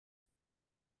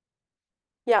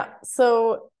Yeah,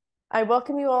 so I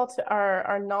welcome you all to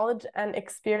our knowledge and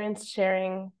experience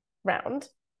sharing round.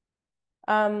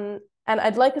 And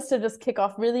I'd like us to just kick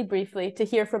off really briefly to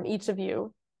hear from each of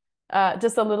you,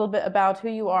 just a little bit about who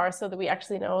you are so that we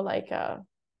actually know,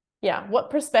 yeah, what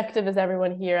perspective is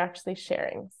everyone here actually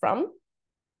sharing from?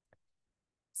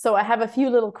 So I have a few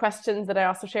little questions that I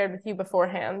also shared with you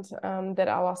beforehand that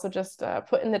I'll also just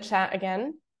put in the chat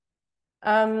again.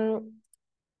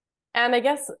 And I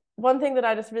guess one thing that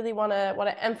I just really want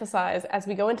to emphasize as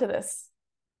we go into this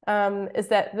is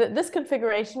that this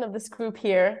configuration of this group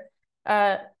here,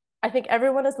 I think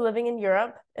everyone is living in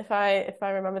Europe, if I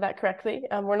remember that correctly.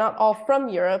 We're not all from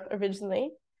Europe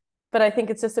originally, but I think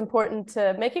it's just important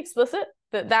to make explicit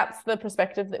that that's the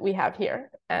perspective that we have here,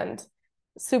 and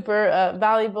super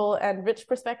valuable and rich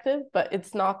perspective, but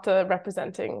it's not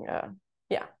representing,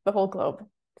 yeah, the whole globe.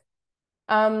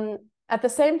 At the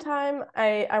same time,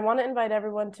 I want to invite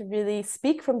everyone to really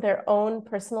speak from their own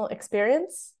personal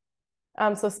experience.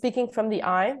 So speaking from the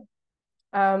I,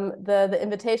 the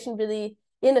invitation really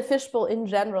in a fishbowl in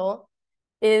general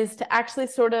is to actually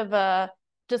sort of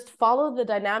just follow the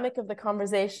dynamic of the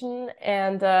conversation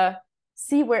and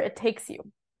see where it takes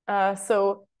you.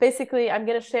 So basically, I'm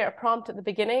going to share a prompt at the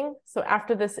beginning. So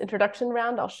after this introduction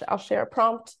round, I'll share a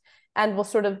prompt, and we'll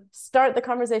sort of start the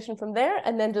conversation from there,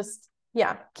 and then just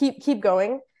yeah, keep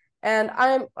going. And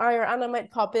I or Anna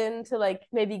might pop in to like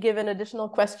maybe give an additional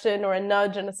question or a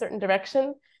nudge in a certain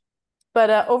direction.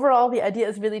 But overall, the idea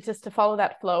is really just to follow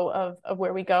that flow of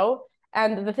where we go.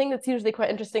 And the thing that's usually quite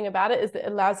interesting about it is that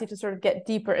it allows you to sort of get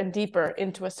deeper and deeper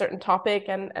into a certain topic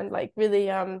and like really,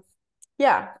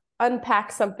 yeah,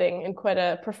 unpack something in quite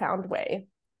a profound way.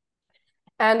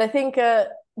 And I think the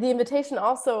invitation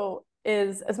also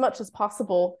is, as much as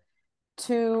possible,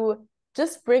 to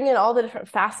just bring in all the different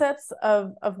facets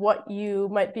of what you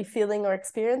might be feeling or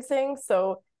experiencing.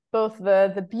 So both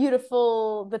the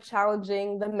beautiful, the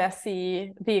challenging, the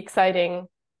messy, the exciting,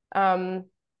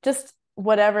 just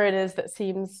whatever it is that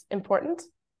seems important.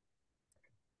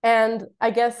 And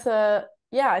I guess,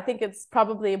 yeah, I think it's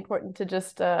probably important to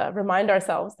just remind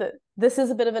ourselves that this is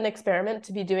a bit of an experiment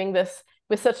to be doing this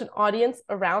with such an audience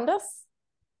around us.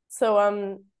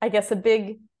 So I guess a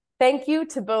big thank you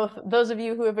to both those of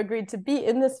you who have agreed to be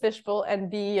in this fishbowl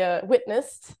and be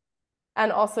witnessed,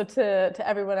 and also to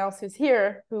everyone else who's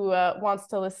here who wants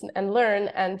to listen and learn,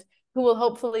 and who will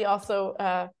hopefully also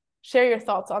share your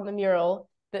thoughts on the mural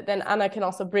that then Anna can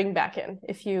also bring back in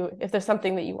if there's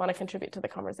something that you want to contribute to the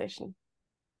conversation.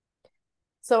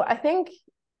 So I think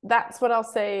that's what I'll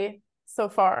say so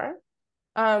far.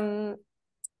 And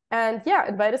yeah,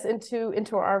 invite us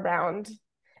into our round.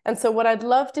 And so what I'd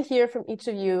love to hear from each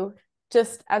of you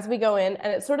just as we go in,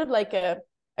 and it's sort of like a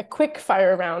quick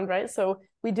fire round, right? So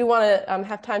we do want to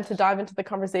have time to dive into the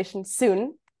conversation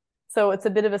soon. So it's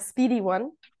a bit of a speedy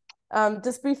one.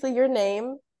 Just briefly, your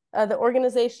name, the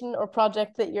organization or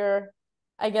project that you're,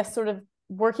 I guess, sort of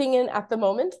working in at the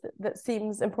moment that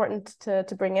seems important to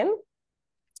bring in.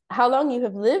 How long you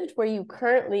have lived where you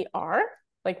currently are,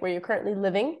 like where you're currently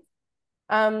living.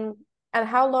 And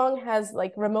how long has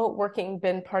like remote working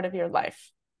been part of your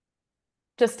life?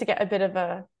 Just to get a bit of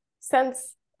a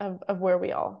sense of where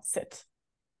we all sit.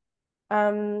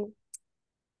 Anyone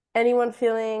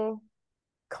feeling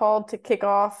called to kick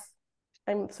off?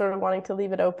 I'm sort of wanting to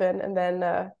leave it open, and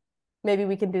then maybe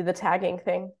we can do the tagging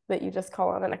thing that you just call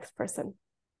on the next person.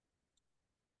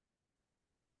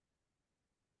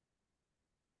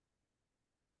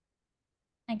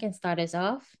 I can start us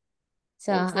off.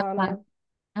 So Thanks, Lana.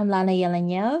 I'm Lana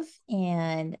Yelenyev,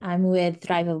 and I'm with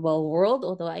Thrivable World,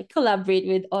 although I collaborate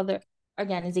with other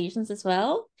organizations as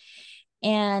well.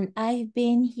 And I've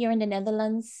been here in the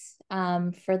Netherlands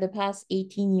for the past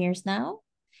 18 years now.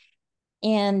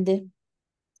 And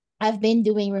I've been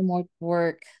doing remote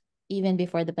work even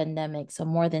before the pandemic, so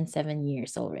more than 7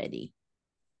 years already.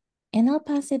 And I'll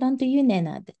pass it on to you,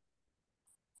 Nenad.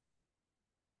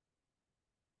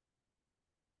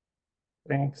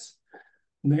 Thanks.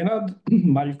 Nenad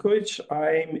Maljkovic,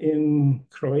 I'm in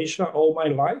Croatia all my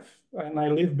life, and I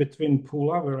live between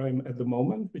Pula, where I'm at the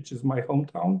moment, which is my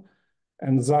hometown,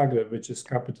 and Zagreb, which is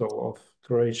capital of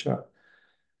Croatia.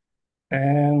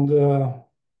 And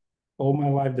all my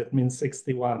life, that means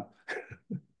 61.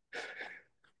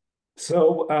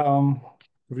 So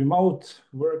remote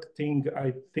work thing,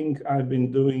 I think I've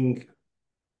been doing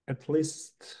at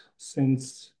least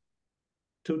since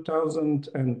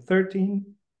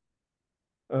 2013.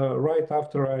 Right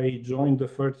after I joined the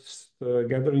first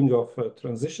gathering of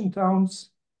transition towns,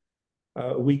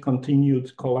 we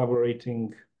continued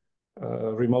collaborating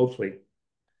remotely.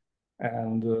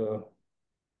 And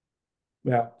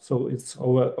yeah, so it's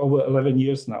over 11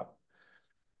 years now.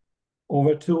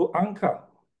 Over to Anka.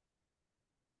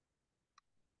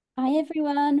 Hi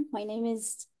everyone, my name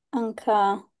is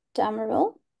Anka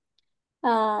Damerel.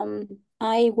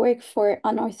 I work for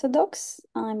Unearthodox.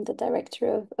 I'm the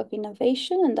director of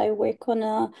innovation, and I work on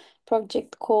a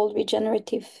project called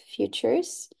Regenerative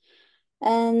Futures.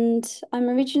 And I'm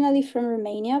originally from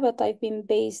Romania, but I've been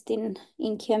based in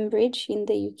Cambridge in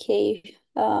the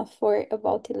UK for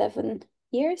about 11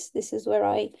 years. This is where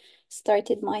I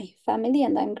started my family,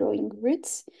 and I'm growing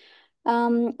roots.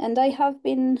 And I have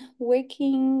been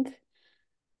working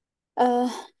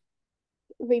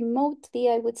remotely,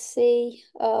 I would say,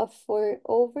 for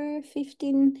over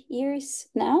 15 years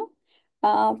now.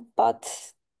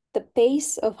 But the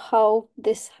pace of how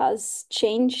this has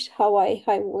changed how I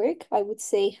work, I would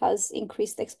say, has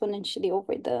increased exponentially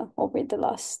over the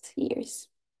last years.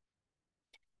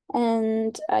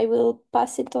 And I will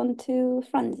pass it on to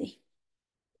Franzi.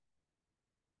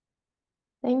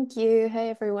 Thank you. Hey,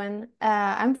 everyone.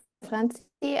 I'm Franzi.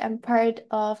 I'm part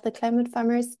of the Climate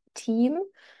Farmers team,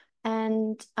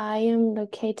 and I am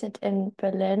located in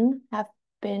Berlin. Have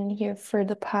been here for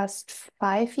the past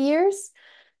 5 years,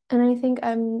 and I think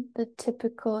I'm the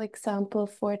typical example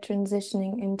for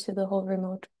transitioning into the whole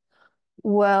remote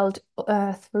world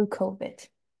through COVID.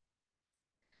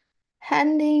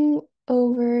 Handing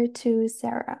over to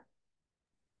Sarah.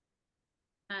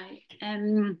 Hi.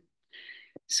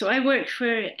 So I work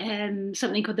for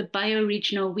something called the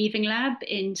Bioregional Weaving Lab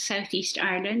in Southeast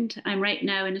Ireland. I'm right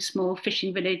now in a small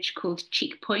fishing village called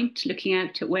Cheek Point, looking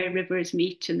out at where rivers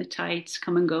meet and the tides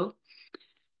come and go.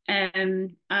 I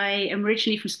am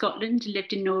originally from Scotland,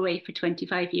 lived in Norway for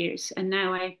 25 years, and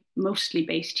now I'm mostly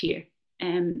based here.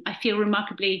 I feel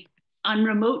remarkably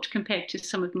unremote compared to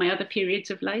some of my other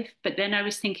periods of life, but then I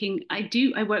was thinking,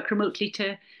 I work remotely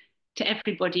to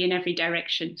everybody in every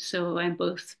direction. So I'm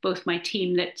both my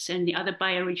teamlets and the other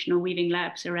bioregional weaving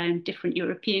labs around different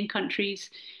European countries,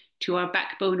 to our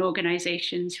backbone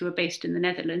organizations who are based in the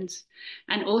Netherlands.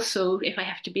 And also, if I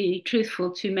have to be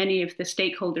truthful, to many of the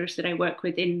stakeholders that I work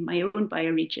with in my own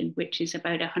bioregion, which is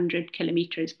about 100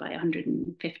 kilometers by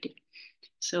 150.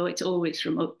 So it's always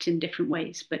remote in different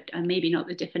ways, but maybe not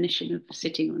the definition of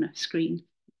sitting on a screen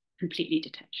completely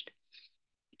detached.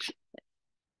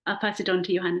 I'll pass it on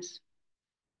to Johannes.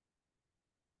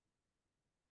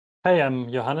 Hey,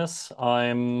 I'm Johannes.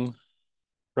 I'm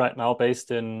right now based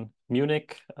in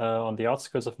Munich, on the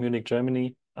outskirts of Munich,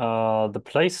 Germany. The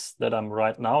place that I'm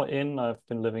right now in, I've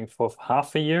been living for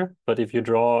half a year, but if you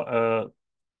draw a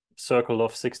circle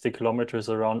of 60 kilometers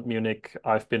around Munich,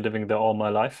 I've been living there all my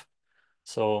life,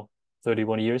 so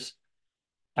 31 years.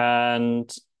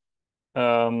 And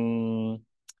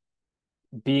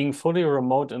being fully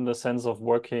remote in the sense of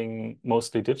working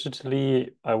mostly digitally,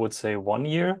 I would say 1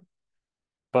 year.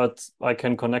 But I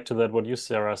can connect to that what you,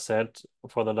 Sarah, said.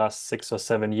 For the last 6 or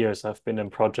 7 years, I've been in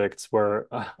projects where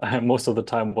I most of the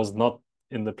time was not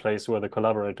in the place where the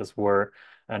collaborators were,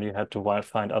 and you had to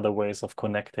find other ways of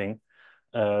connecting.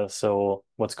 So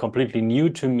what's completely new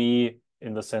to me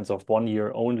in the sense of 1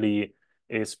 year only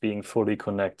is being fully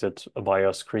connected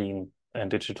via screen and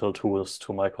digital tools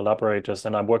to my collaborators.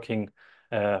 And I'm working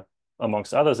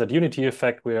amongst others at Unity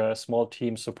Effect. We are a small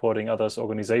team supporting others,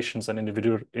 organizations and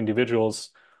individuals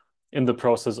in the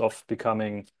process of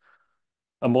becoming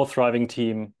a more thriving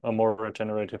team, a more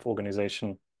regenerative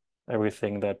organization,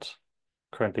 everything that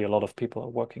currently a lot of people are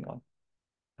working on.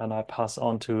 And I pass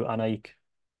on to Anaïk.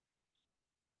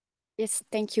 Yes,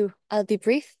 thank you. I'll be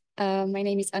brief. My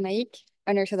name is Anaïk,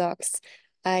 Unearthodox.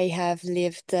 I have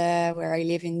lived where I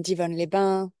live in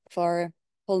Divonne-les-Bains for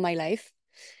all my life.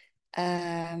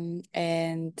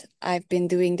 And I've been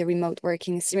doing the remote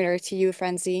working similar to you,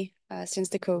 Franzi, since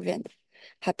the COVID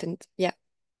happened. Yeah.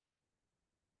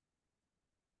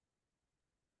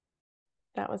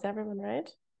 That was everyone, right?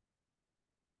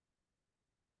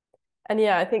 And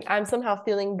yeah, I think I'm somehow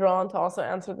feeling drawn to also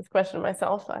answer this question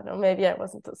myself. I don't know, maybe I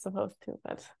wasn't supposed to,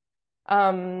 but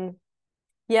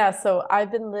yeah, so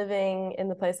I've been living in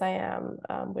the place I am,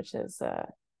 which is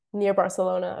near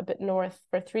Barcelona, a bit north,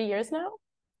 for 3 years now.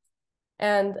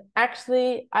 And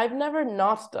actually, I've never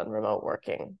not done remote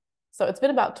working. So it's been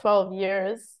about 12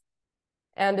 years.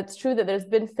 And it's true that there's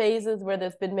been phases where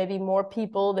there's been maybe more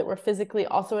people that were physically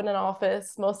also in an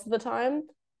office most of the time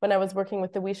when I was working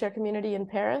with the WeShare community in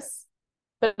Paris.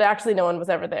 But actually, no one was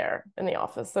ever there in the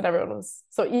office, and everyone was.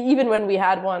 So even when we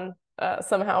had one,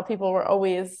 somehow people were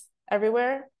always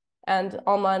everywhere, and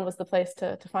online was the place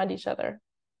to find each other.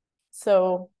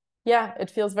 So yeah, it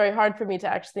feels very hard for me to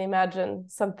actually imagine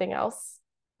something else,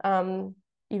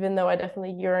 even though I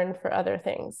definitely yearn for other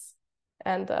things.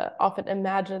 and often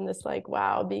imagine this like,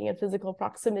 wow, being in physical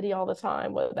proximity all the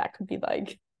time, what that could be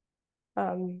like.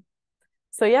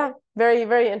 So yeah, very,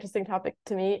 very interesting topic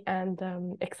to me, and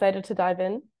excited to dive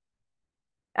in.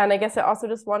 And I guess I also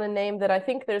just want to name that I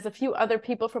think there's a few other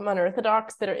people from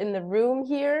Unearthodox that are in the room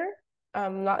here,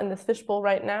 not in this fishbowl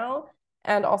right now,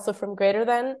 and also from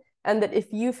Greaterthan. And that if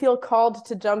you feel called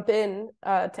to jump in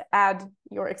to add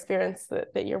your experience,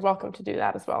 that you're welcome to do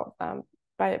that as well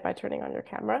by turning on your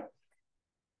camera.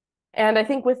 And I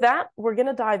think with that, we're going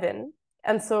to dive in.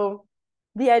 And so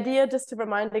the idea, just to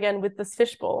remind again with this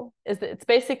fishbowl, is that it's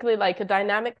basically like a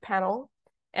dynamic panel.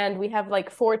 And we have like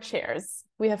 4 chairs.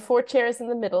 We have 4 chairs in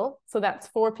the middle. So that's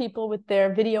 4 people with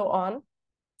their video on.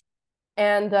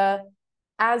 And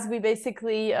as we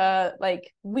basically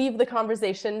like weave the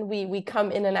conversation, we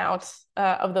come in and out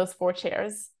of those 4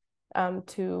 chairs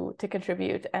to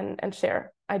contribute and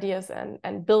share ideas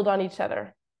and build on each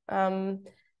other.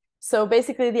 So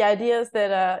basically the idea is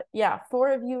that, yeah,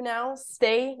 4 of you now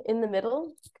stay in the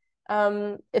middle.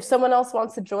 If someone else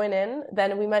wants to join in,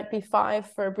 then we might be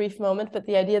 5 for a brief moment, but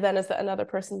the idea then is that another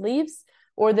person leaves,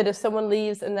 or that if someone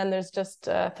leaves and then there's just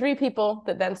 3 people,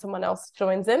 that then someone else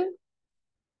joins in.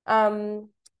 And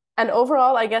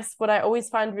overall, I guess what I always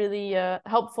find really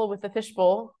helpful with the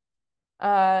fishbowl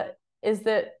is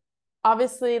that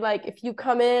obviously, like if you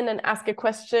come in and ask a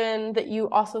question, that you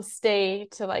also stay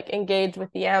to like engage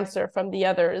with the answer from the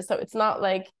others. So it's not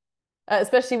like,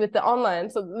 especially with the online.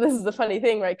 So this is the funny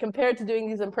thing, right? Compared to doing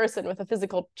these in person with a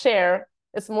physical chair,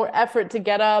 it's more effort to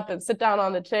get up and sit down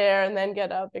on the chair and then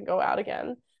get up and go out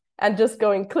again. And just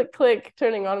going click, click,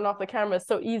 turning on and off the camera is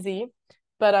so easy.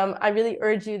 But I really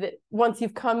urge you that once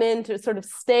you've come in to sort of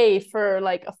stay for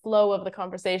like a flow of the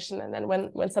conversation, and then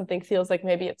when something feels like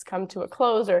maybe it's come to a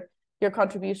close or your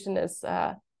contribution is,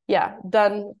 yeah,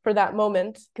 done for that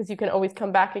moment, because you can always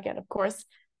come back again, of course,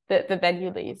 that then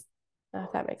you leave.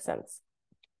 If that makes sense.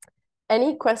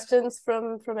 Any questions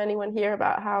from anyone here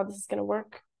about how this is going to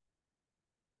work?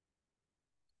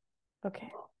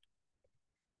 Okay.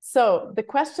 So the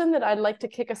question that I'd like to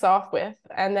kick us off with,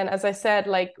 and then as I said,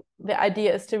 like the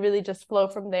idea is to really just flow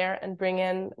from there and bring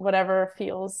in whatever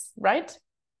feels right.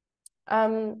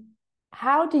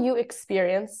 How do you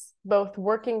experience both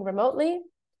working remotely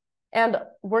and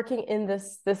working in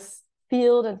this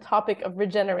field and topic of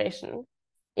regeneration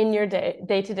in your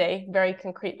day-to-day very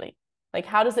concretely? Like,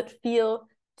 how does it feel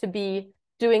to be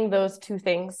doing those 2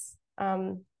 things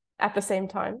at the same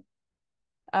time?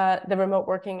 The remote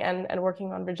working and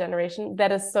working on regeneration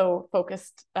that is so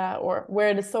focused or where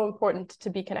it is so important to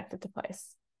be connected to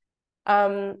place.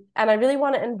 And I really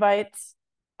want to invite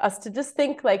us to just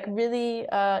think like really,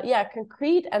 yeah,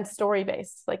 concrete and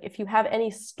story-based. Like if you have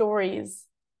any stories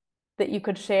that you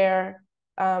could share,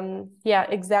 yeah,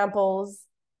 examples.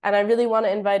 And I really want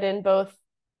to invite in both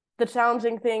the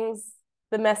challenging things,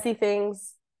 the messy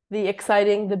things, the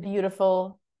exciting, the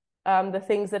beautiful, the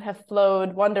things that have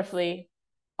flowed wonderfully,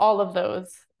 all of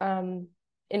those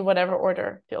in whatever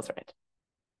order feels right.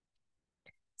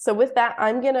 So with that,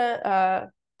 I'm going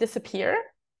to disappear,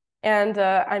 and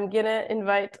I'm going to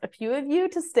invite a few of you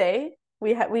to stay.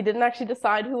 We didn't actually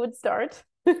decide who would start.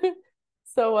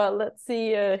 So let's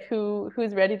see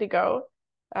who's ready to go.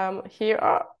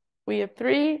 Here we have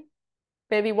 3.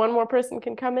 Maybe one more person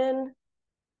can come in.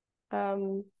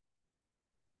 And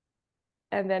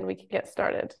then we can get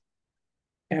started.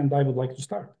 And I would like to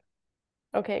start.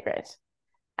 Okay, great.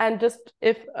 And just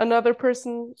if another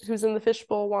person who's in the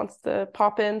fishbowl wants to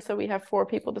pop in, so we have 4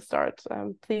 people to start,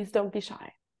 please don't be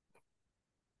shy.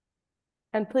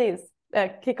 And please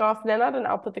kick off, Nenad, and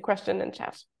I'll put the question in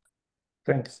chat.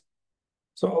 Thanks.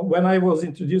 So when I was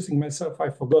introducing myself, I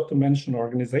forgot to mention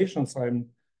organizations I'm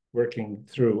working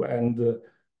through. And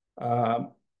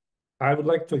I would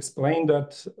like to explain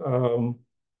that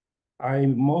I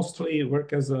mostly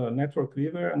work as a network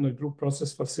weaver and a group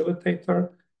process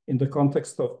facilitator in the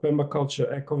context of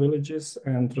permaculture eco-villages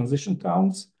and transition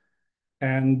towns.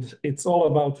 And it's all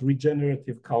about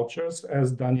regenerative cultures,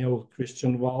 as Daniel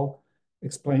Christian Wall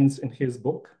explains in his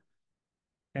book.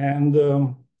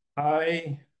 And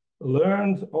I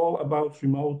learned all about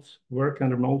remote work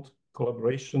and remote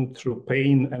collaboration through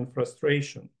pain and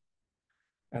frustration.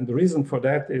 And the reason for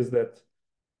that is that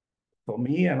for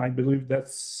me, and I believe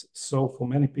that's so for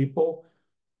many people,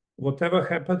 whatever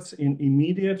happens in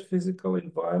immediate physical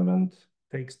environment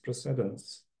takes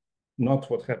precedence, not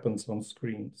what happens on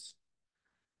screens.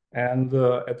 And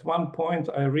at one point,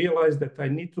 I realized that I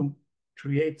need to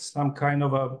create some kind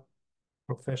of a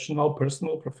personal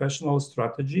professional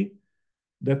strategy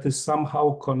that is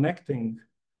somehow connecting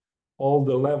all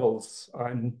the levels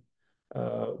I'm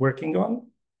working on.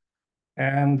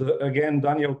 And again,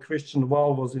 Daniel Christian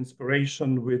Wahl was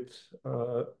inspiration with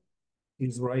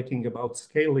his writing about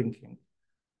scale linking.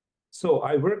 So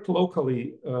I worked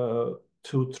locally to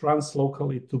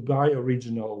translocally to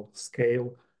bioregional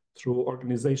scale through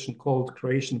organization called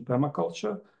Croatian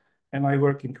Permaculture, and I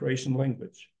work in Croatian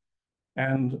language.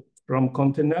 And from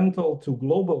continental to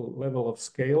global level of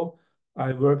scale,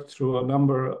 I worked through a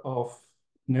number of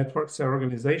networks and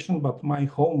organizations, but my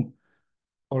home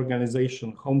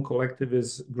organization, home collective,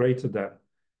 is Greaterthan,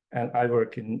 and I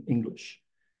work in English.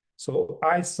 So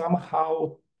I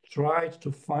somehow tried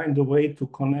to find a way to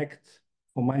connect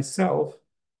for myself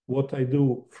what I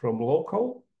do from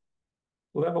local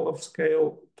level of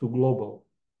scale to global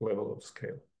level of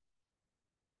scale.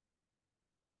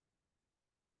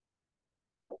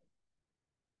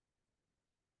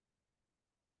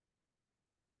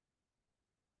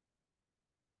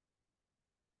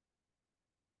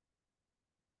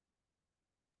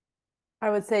 I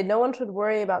would say no one should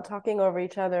worry about talking over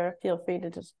each other. Feel free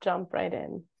to just jump right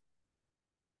in.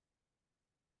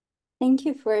 Thank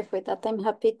you for that. I'm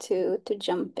happy to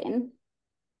jump in.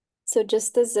 So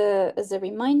just as a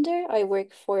reminder, I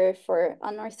work for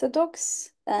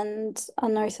Unearthodox, and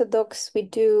Unearthodox, we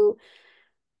do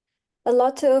a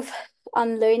lot of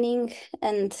unlearning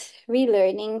and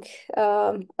relearning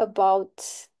about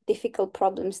difficult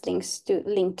problems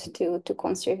linked to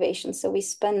conservation. So we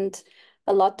spend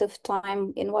a lot of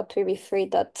time in what we refer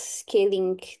that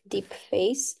scaling deep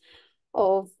phase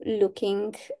of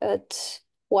looking at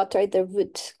what are the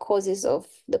root causes of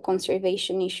the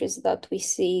conservation issues that we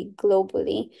see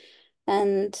globally.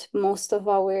 And most of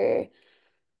our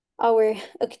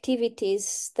activities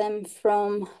stem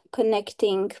from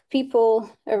connecting people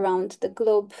around the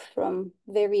globe from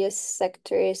various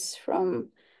sectors, from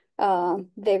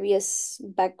various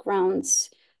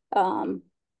backgrounds,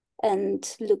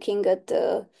 and looking at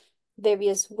the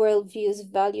various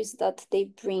worldviews, values that they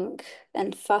bring,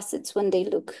 and facets when they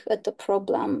look at the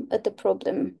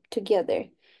problem together.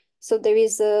 So there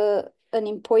is an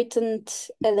important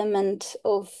element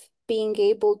of being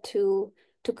able to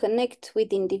connect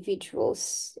with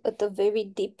individuals at a very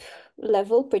deep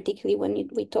level, particularly when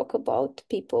we talk about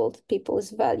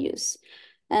people's values.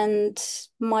 And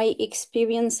my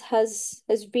experience has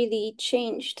really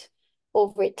changed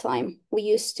over time. We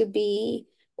used to be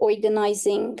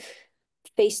organizing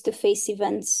face-to-face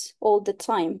events all the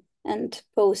time, and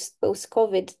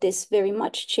post-COVID, this very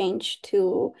much changed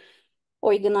to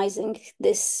organizing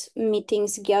this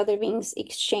meetings, gatherings,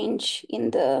 exchange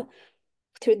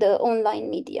through the online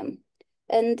medium.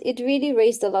 And it really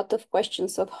raised a lot of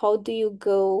questions of how do you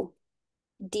go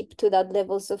deep to that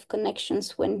levels of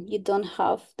connections when you don't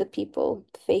have the people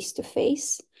face to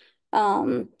face.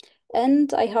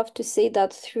 And I have to say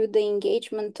that through the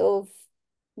engagement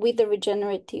with the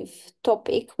regenerative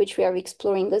topic, which we are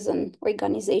exploring as an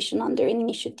organization under an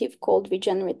initiative called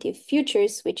Regenerative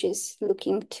Futures, which is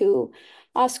looking to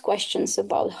ask questions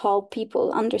about how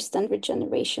people understand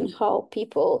regeneration, how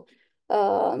people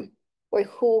or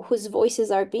whose voices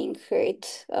are being heard,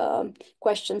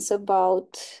 questions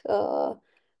about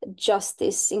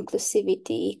justice,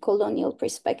 inclusivity, colonial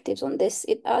perspectives on this.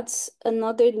 It adds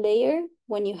another layer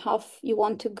when you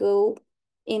want to go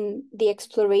in the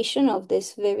exploration of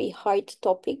these very hard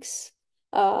topics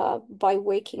by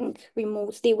working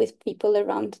remotely with people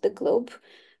around the globe,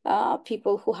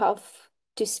 people who have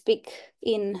to speak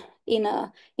in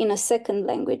a second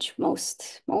language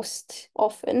most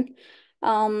often.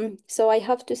 So I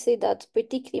have to say that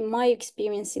particularly my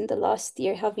experience in the last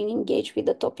year, having engaged with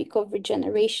the topic of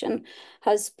regeneration,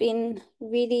 has been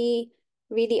really,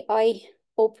 really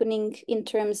eye-opening in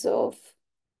terms of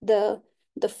the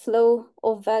flow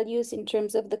of values, in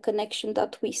terms of the connection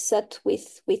that we set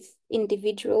with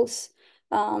individuals,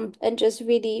 and just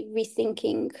really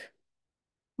rethinking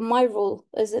my role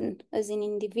as an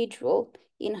individual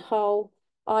in how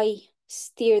I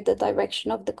steer the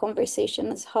direction of the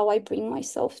conversation, as how I bring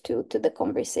myself to the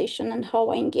conversation, and how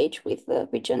I engage with the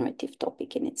regenerative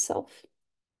topic in itself.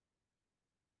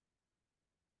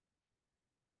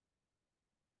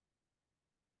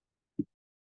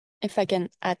 If I can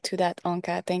add to that,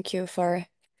 Anka, thank you for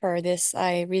this.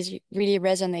 I really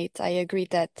resonate. I agree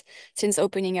that since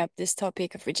opening up this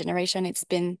topic of regeneration, it's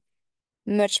been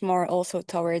much more also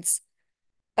towards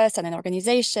us at an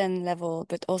organization level,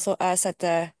 but also us at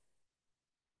the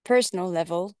personal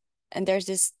level. And there's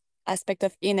this aspect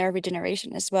of inner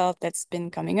regeneration as well that's been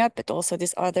coming up, but also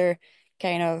this other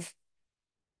kind of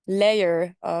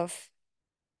layer of,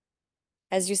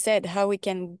 as you said, how we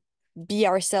can be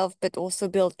ourselves, but also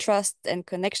build trust and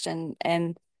connection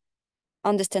and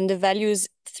understand the values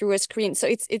through a screen. So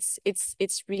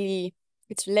it's really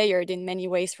it's layered in many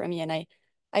ways for me, and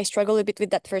I struggle a bit with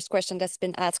that first question that's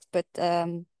been asked, but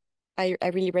I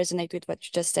really resonate with what you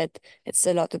just said. It's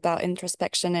a lot about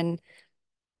introspection, and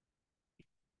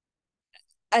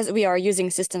as we are using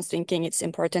systems thinking, it's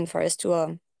important for us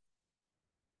to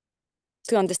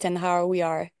understand how we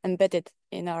are embedded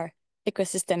in our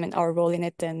ecosystem and our role in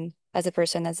it, and as a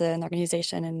person, as an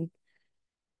organization, and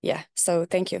yeah. So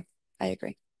thank you. I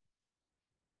agree.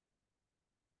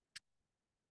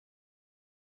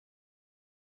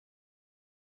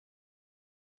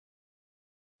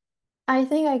 I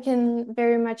think I can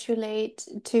very much relate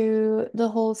to the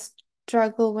whole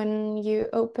struggle when you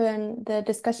open the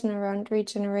discussion around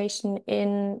regeneration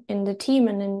in the team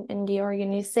and in the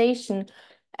organization,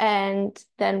 and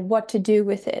then what to do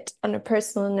with it on a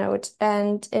personal note.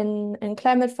 And in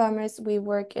Climate Farmers, we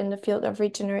work in the field of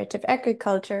regenerative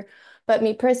agriculture. But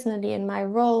me personally, in my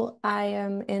role, I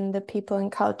am in the people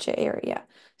and culture area.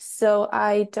 So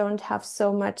I don't have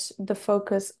so much the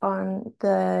focus on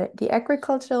the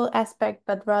agricultural aspect,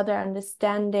 but rather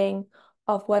understanding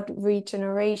of what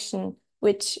regeneration,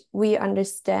 which we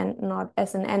understand not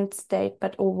as an end state,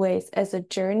 but always as a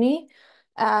journey,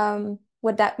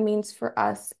 what that means for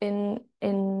us in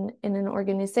an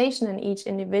organization and each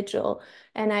individual.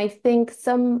 And I think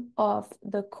some of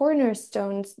the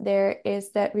cornerstones there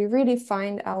is that we really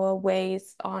find our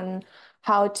ways on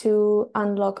how to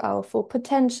unlock our full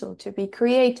potential, to be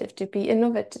creative, to be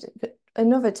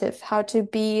innovative, how to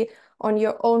be on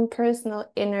your own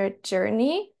personal inner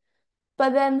journey,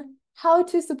 but then how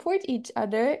to support each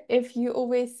other if you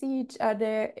always see each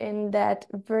other in that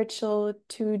virtual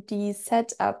 2D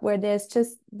setup where there's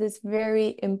just this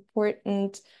very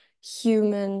important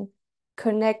human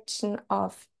connection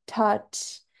of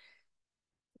touch,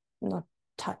 not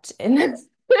touch in an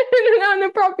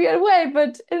inappropriate way,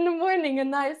 but in the morning, a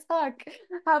nice hug,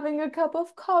 having a cup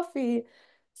of coffee,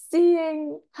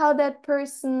 seeing how that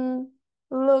person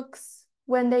looks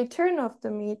when they turn off the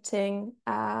meeting.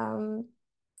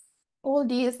 All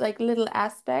these like little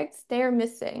aspects, they're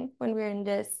missing when we're in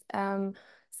this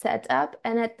setup.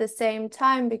 And at the same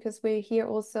time, because we're here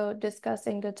also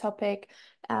discussing the topic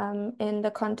in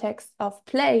the context of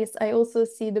place, I also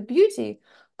see the beauty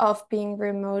of being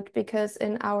remote, because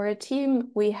in our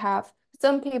team, we have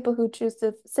some people who choose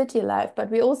the city life, but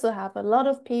we also have a lot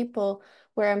of people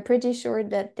where I'm pretty sure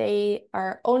that they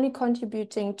are only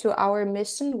contributing to our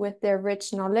mission with their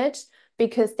rich knowledge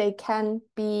because they can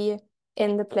be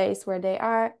in the place where they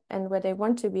are and where they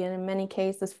want to be. And in many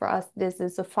cases, for us, this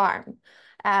is a farm.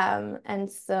 And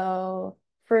so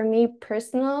for me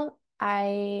personal,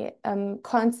 I am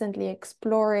constantly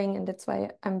exploring, and that's why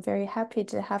I'm very happy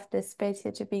to have this space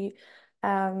here to be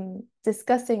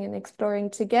discussing and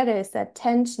exploring together, is that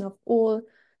tension of all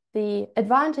the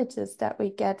advantages that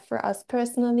we get for us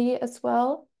personally as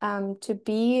well, to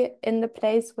be in the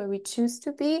place where we choose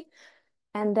to be,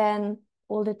 and then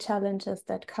all the challenges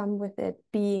that come with it,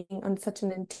 being on such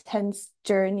an intense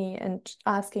journey and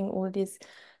asking all these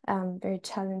very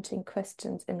challenging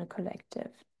questions in a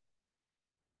collective.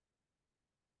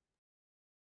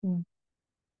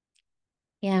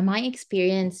 Yeah, my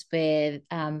experience with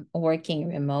working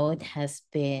remote has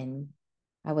been,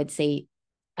 I would say,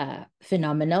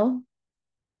 phenomenal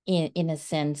in a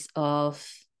sense of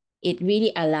it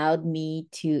really allowed me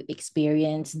to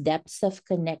experience depths of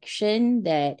connection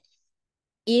that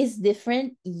is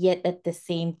different, yet at the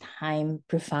same time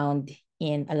profound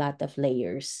in a lot of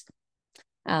layers.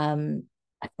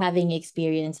 Having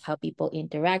experienced how people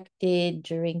interacted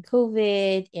during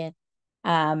COVID, and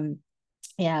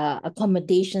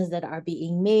accommodations that are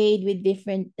being made with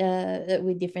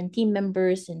different team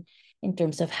members, and in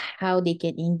terms of how they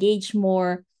can engage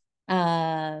more,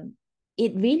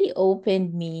 it really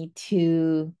opened me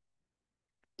to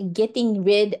getting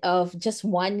rid of just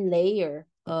one layer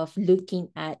of looking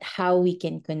at how we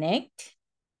can connect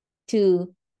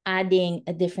to adding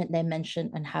a different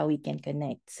dimension on how we can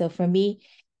connect. So for me,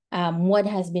 what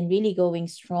has been really going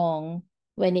strong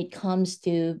when it comes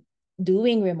to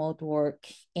doing remote work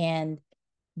and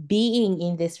being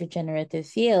in this regenerative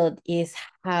field is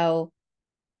how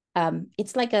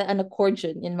it's like an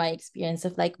accordion in my experience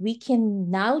of like we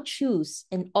can now choose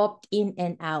and opt in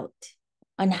and out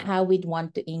on how we'd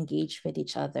want to engage with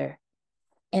each other.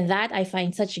 And that I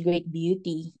find such great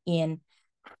beauty in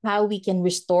how we can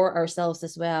restore ourselves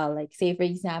as well. Like, say, for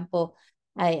example,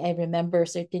 I remember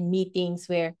certain meetings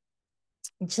where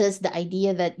just the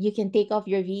idea that you can take off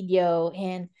your video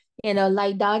and,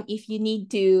 lie down if you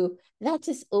need to, that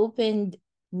just opened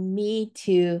me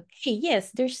to, hey,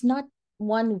 yes, there's not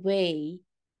one way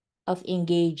of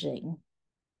engaging.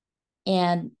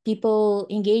 and people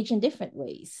engage in different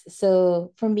ways.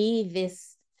 So for me,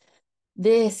 this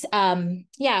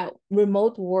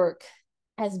remote work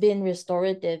has been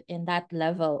restorative in that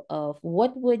level of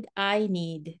what would I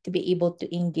need to be able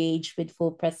to engage with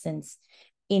full presence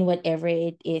in whatever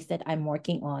it is that I'm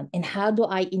working on, and how do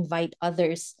I invite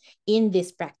others in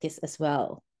this practice as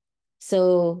well.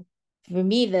 So for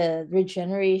me, the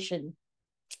regeneration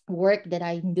work that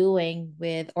I'm doing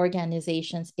with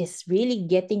organizations is really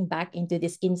getting back into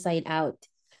this inside out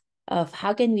of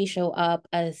how can we show up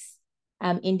as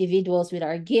individuals with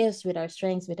our gifts, with our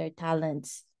strengths, with our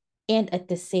talents, and at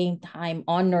the same time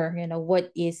honor,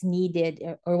 what is needed,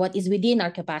 or what is within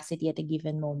our capacity at a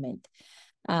given moment.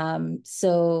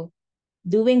 So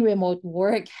doing remote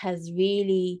work has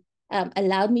really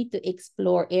allowed me to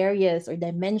explore areas or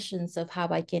dimensions of how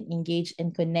I can engage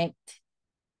and connect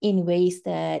in ways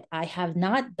that I have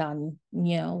not done,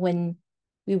 when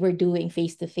we were doing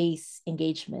face-to-face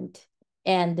engagement.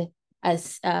 And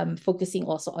as focusing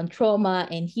also on trauma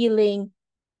and healing,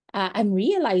 I'm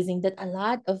realizing that a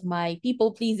lot of my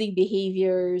people-pleasing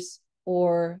behaviors,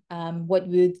 or what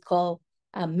we would call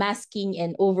masking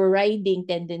and overriding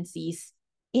tendencies,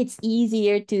 it's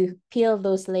easier to peel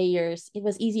those layers. It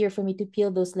was easier for me to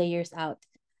peel those layers out,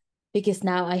 because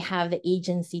now I have the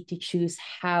agency to choose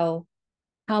how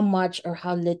much or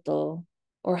how little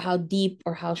or how deep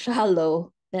or how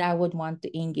shallow that I would want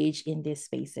to engage in these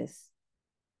spaces.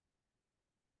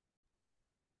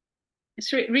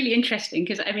 It's really interesting,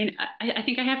 because I mean, I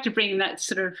think I have to bring that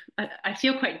sort of, I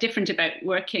feel quite different about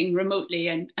working remotely,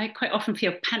 and I quite often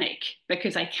feel panic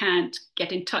because I can't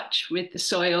get in touch with the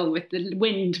soil, with the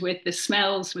wind, with the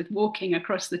smells, with walking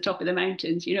across the top of the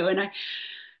mountains, and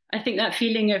I think that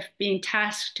feeling of being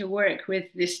tasked to work with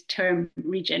this term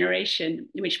regeneration,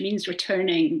 which means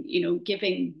returning,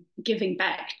 giving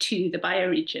back to the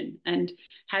bioregion, and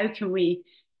how can we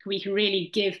can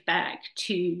really give back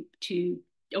to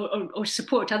or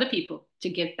support other people to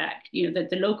give back. That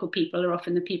the local people are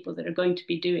often the people that are going to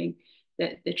be doing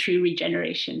the true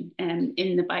regeneration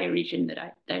in the bioregion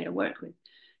that I work with,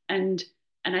 and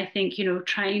I think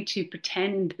trying to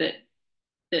pretend that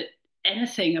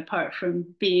anything apart from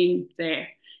being there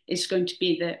is going to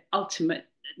be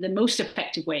the most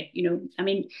effective way. I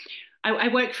mean,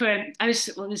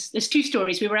 there's two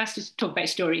stories. We were asked to talk about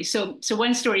stories. So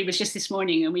one story was just this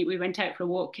morning, and we went out for a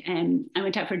walk, and I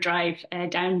went out for a drive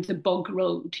down the bog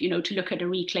road, to look at a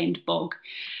reclaimed bog.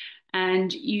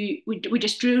 And we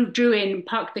just drew in,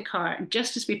 parked the car, and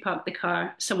just as we parked the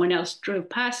car, someone else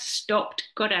drove past, stopped,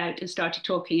 got out, and started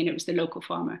talking, and it was the local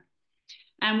farmer.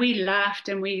 And we laughed,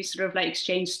 and we sort of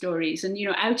exchanged stories. And,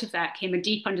 out of that came a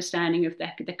deep understanding of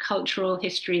the cultural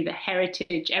history, the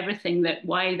heritage, everything, that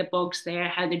why the bog's there,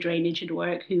 how the drainage had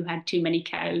worked, who had too many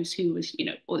cows, who was,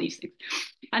 all these things.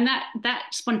 And that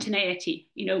spontaneity,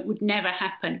 would never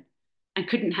happen and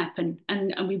couldn't happen.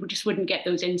 And we just wouldn't get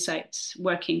those insights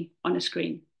working on a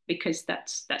screen, because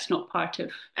that's not part of,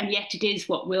 and yet it is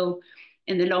what will,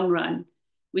 in the long run,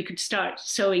 we could start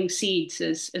sowing seeds,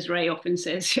 as Ray often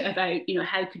says, about,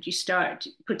 how could you start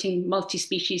putting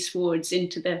multi-species forwards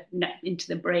into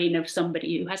the brain of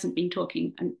somebody who hasn't been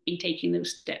talking and been taking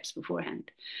those steps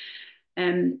beforehand.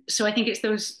 So I think it's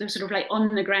those sort of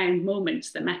on the ground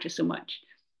moments that matter so much.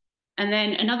 And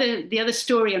then the other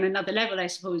story on another level, I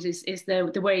suppose, is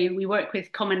the way we work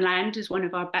with Common Land as one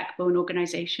of our backbone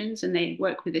organizations. And they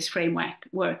work with this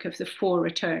framework of the 4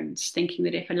 returns, thinking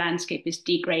that if a landscape is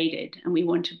degraded and we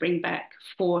want to bring back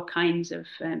 4 kinds of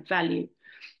value,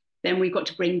 then we've got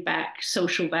to bring back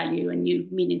social value and new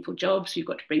meaningful jobs. We've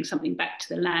got to bring something back to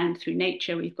the land through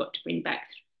nature. We've got to bring back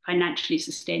financially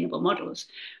sustainable models.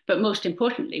 But most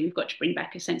importantly, we've got to bring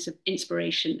back a sense of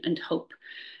inspiration and hope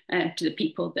to the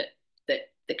people that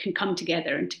can come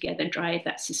together and together drive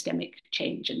that systemic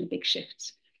change and the big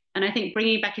shifts. And I think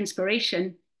bringing back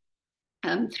inspiration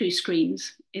through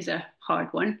screens is a hard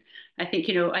one. I think,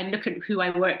 I look at who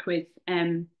I work with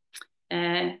on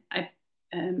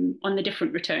the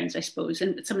different returns, I suppose,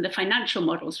 and some of the financial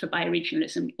models for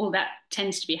bioregionalism, all that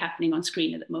tends to be happening on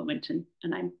screen at the moment. And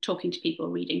I'm talking to people,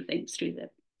 reading things through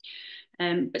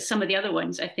them. But some of the other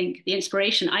ones, I think the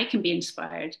inspiration, I can be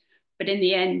inspired, but in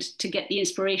the end, to get the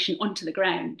inspiration onto the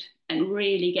ground and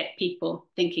really get people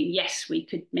thinking, yes, we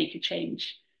could make a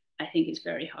change, I think is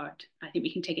very hard. I think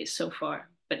we can take it so far,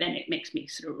 but then it makes me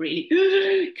sort of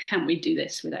really, can we do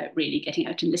this without really getting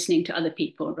out and listening to other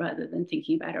people rather than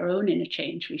thinking about our own inner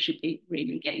change? We should be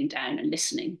really getting down and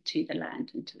listening to the land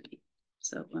and to the people.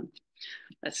 So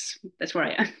that's where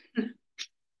I am.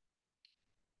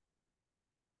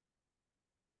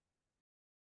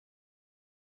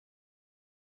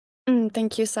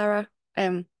 Thank you, Sarah.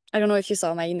 I don't know if you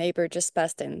saw, my neighbor just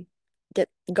passed and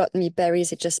got me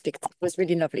berries. It just picked. It was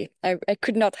really lovely. I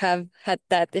could not have had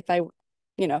that if I,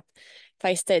 if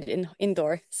I stayed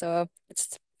indoor. So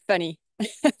it's funny,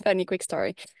 funny quick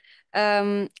story.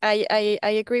 I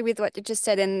agree with what you just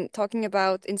said, and talking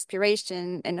about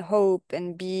inspiration and hope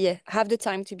and have the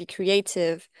time to be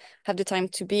creative, have the time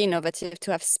to be innovative,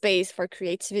 to have space for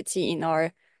creativity in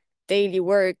our daily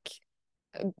work,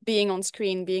 being on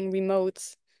screen, being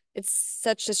remote. It's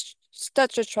such a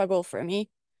struggle for me.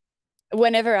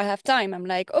 Whenever I have time, I'm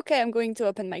like, okay, I'm going to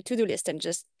open my to-do list and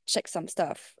just check some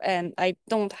stuff. And I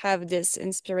don't have this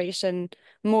inspiration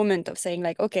moment of saying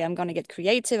like, okay, I'm gonna get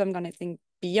creative. I'm gonna think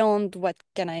beyond what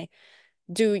can I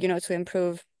do, to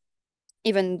improve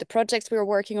even the projects we were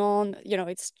working on.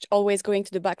 It's always going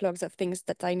to the backlogs of things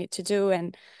that I need to do.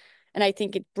 And I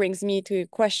think it brings me to a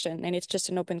question, and it's just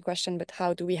an open question, but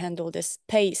how do we handle this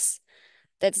pace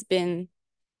that's been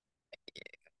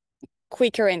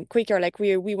quicker and quicker? Like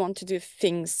we want to do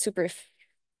things super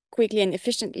quickly and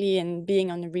efficiently, and being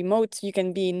on a remote, you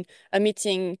can be in a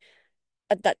meeting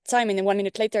at that time, and then 1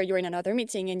 minute later you're in another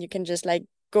meeting, and you can just like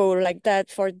go like that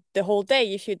for the whole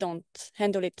day if you don't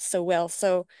handle it so well.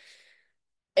 So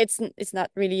it's not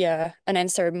really an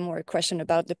answer, more a question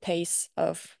about the pace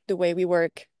of the way we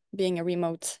work being a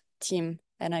remote team.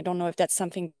 And I don't know if that's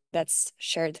something that's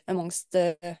shared amongst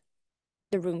the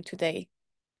room today.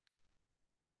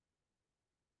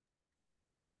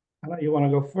 Anna, you want to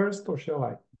go first, or shall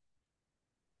I?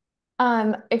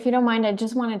 If you don't mind, I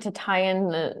just wanted to tie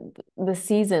in the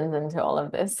seasons into all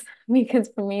of this, because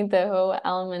for me, the whole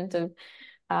element of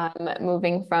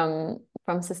moving from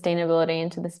sustainability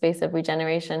into the space of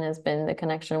regeneration has been the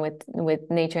connection with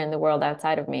nature and the world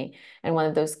outside of me. And one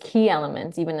of those key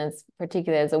elements, even as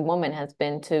particularly as a woman, has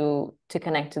been to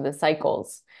connect to the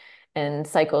cycles, and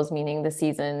cycles meaning the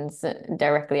seasons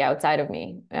directly outside of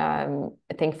me.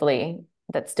 Thankfully,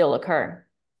 that still occur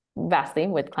vastly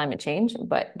with climate change,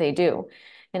 but they do.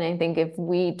 And I think if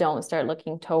we don't start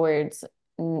looking towards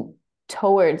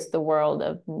the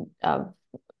world of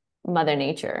Mother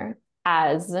Nature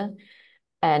as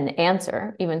an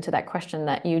answer, even to that question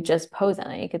that you just posed,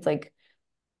 Anaik, it's like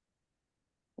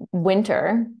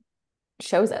winter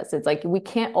shows us. It's like we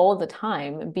can't all the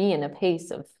time be in a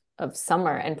pace of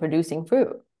summer and producing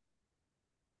fruit.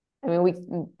 I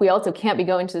mean, we also can't be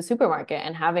going to the supermarket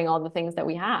and having all the things that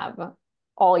we have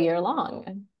all year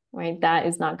long, right? That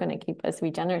is not going to keep us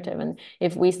regenerative. And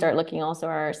if we start looking also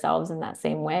at ourselves in that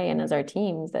same way, and as our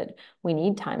teams, that we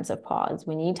need times of pause,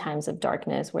 we need times of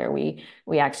darkness where we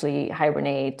actually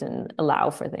hibernate and allow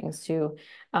for things to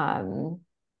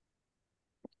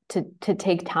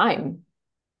take time.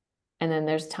 And then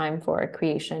there's time for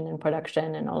creation and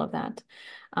production and all of that.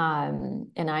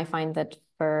 And I find that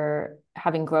for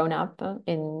having grown up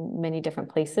in many different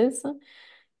places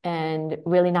and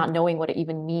really not knowing what it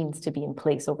even means to be in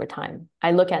place over time,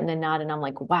 I look at Nanad and I'm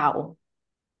like, wow,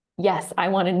 yes, I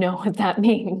want to know what that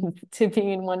means to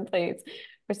be in one place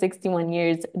for 61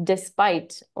 years,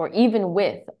 despite or even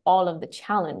with all of the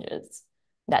challenges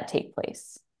that take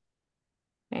place,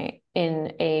 right,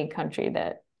 in a country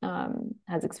that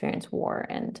has experienced war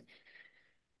and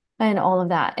all of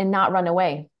that, and not run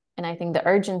away. And I think the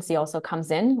urgency also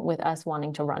comes in with us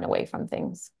wanting to run away from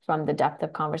things, from the depth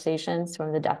of conversations,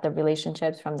 from the depth of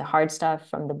relationships, from the hard stuff,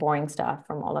 from the boring stuff,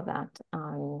 from all of that.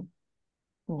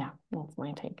 Yeah, that's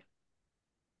my take.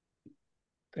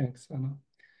 Thanks, Anna.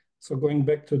 So going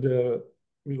back to the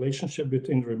relationship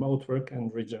between remote work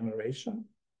and regeneration,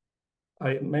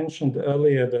 I mentioned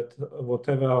earlier that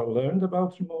whatever I learned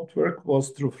about remote work was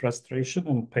through frustration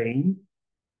and pain.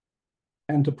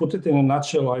 And to put it in a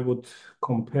nutshell, I would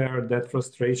compare that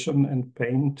frustration and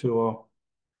pain to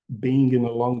being in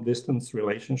a long-distance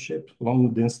relationship,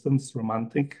 long-distance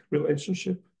romantic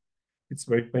relationship. It's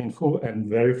very painful and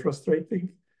very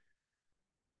frustrating.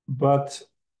 But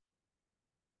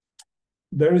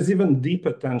there is even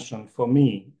deeper tension for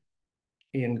me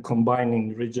in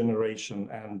combining regeneration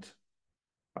and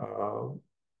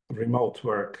remote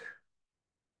work.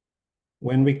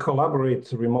 When we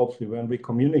collaborate remotely, when we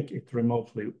communicate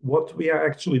remotely, what we are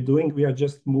actually doing, we are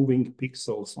just moving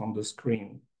pixels on the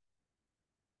screen.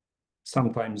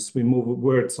 Sometimes we move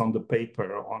words on the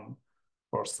paper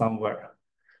or somewhere.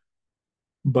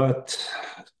 But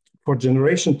for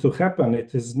generation to happen,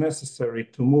 it is necessary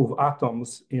to move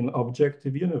atoms in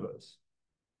objective universe,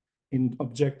 in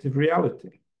objective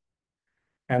reality.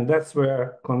 And that's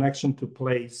where connection to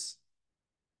place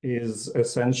is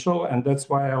essential. And that's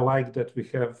why I like that we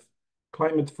have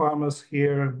climate farmers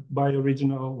here,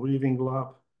 Bioregional Weaving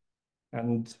Lab,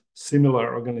 and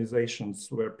similar organizations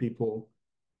where people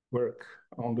work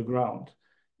on the ground.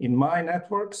 In my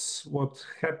networks, what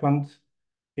happened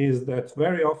is that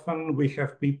very often we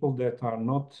have people that are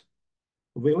not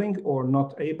willing or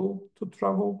not able to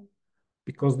travel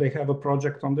because they have a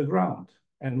project on the ground.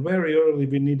 And very early,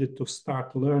 we needed to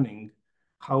start learning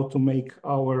how to make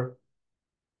our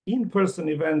in-person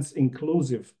events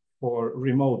inclusive for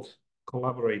remote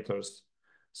collaborators.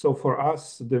 So for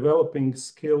us, developing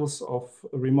skills of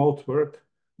remote work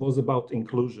was about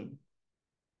inclusion.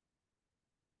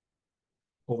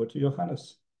 Over to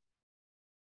Johannes.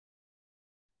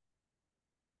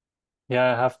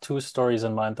 Yeah, I have two stories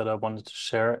in mind that I wanted to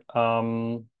share.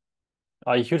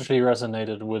 I hugely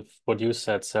resonated with what you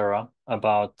said, Sarah,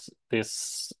 about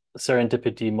this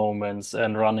serendipity moments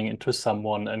and running into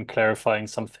someone and clarifying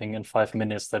something in 5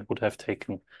 minutes that would have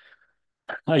taken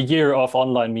a year of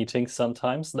online meetings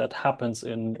sometimes. That happens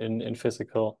in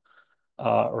physical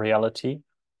reality.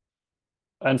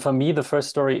 And for me, the first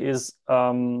story is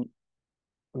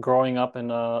growing up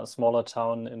in a smaller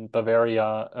town in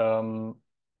Bavaria.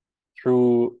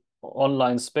 Through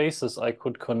online spaces, I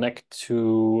could connect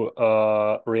to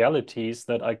realities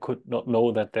that I could not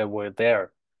know that they were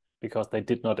there because they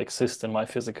did not exist in my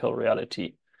physical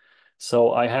reality.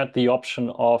 So I had the option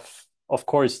of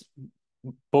course,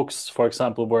 books, for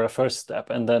example, were a first step,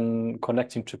 and then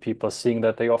connecting to people, seeing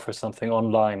that they offer something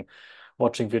online,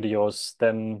 watching videos.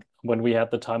 Then when we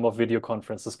had the time of video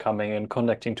conferences coming in,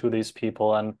 connecting to these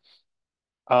people and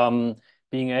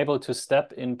being able to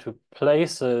step into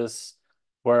places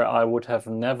where I would have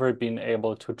never been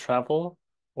able to travel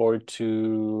or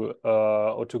to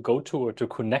go to or to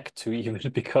connect to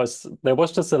even because there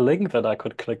was just a link that I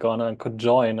could click on and could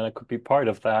join and I could be part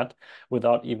of that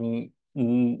without even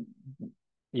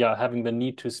having the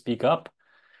need to speak up.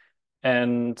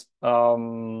 And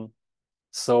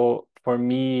so for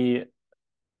me,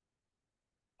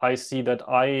 I see that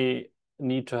I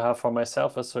need to have for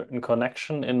myself a certain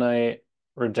connection in a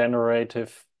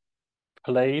regenerative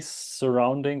place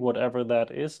surrounding whatever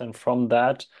that is. And from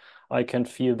that, I can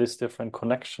feel these different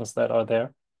connections that are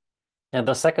there. And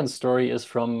the second story is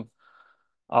from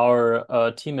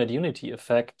our team at Unity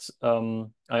Effect. I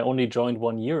only joined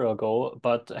 1 year ago,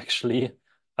 but actually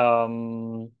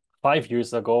 5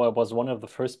 years ago, I was one of the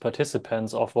first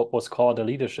participants of what was called a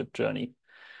leadership journey.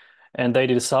 And they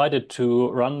decided to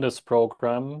run this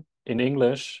program in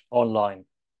English online,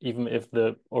 even if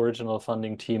the original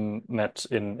funding team met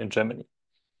in Germany.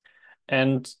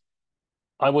 And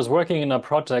I was working in a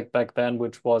project back then,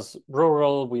 which was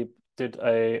rural. We did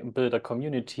build a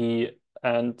community,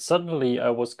 and suddenly I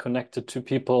was connected to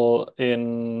people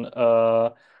in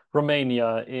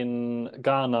Romania, in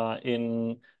Ghana,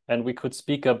 and we could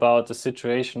speak about the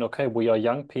situation. Okay, we are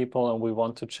young people and we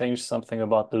want to change something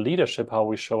about the leadership, how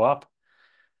we show up.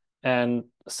 And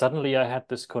suddenly I had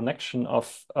this connection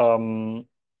of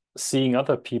seeing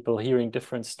other people, hearing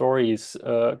different stories,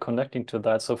 connecting to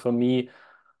that. So for me,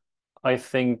 I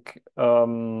think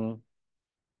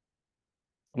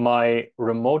my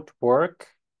remote work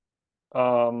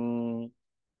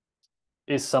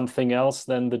is something else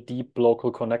than the deep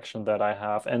local connection that I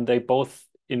have. And they both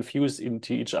infuse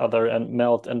into each other and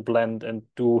melt and blend and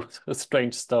do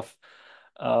strange stuff.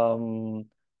 But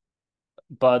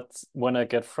when I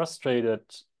get frustrated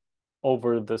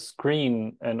over the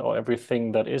screen and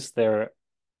everything that is there,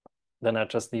 then I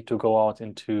just need to go out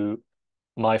into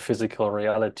my physical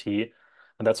reality.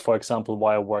 And that's, for example,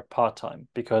 why I work part-time,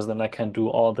 because then I can do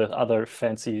all the other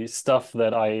fancy stuff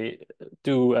that I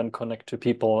do and connect to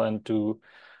people and do.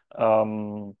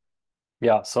 So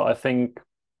I think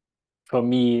for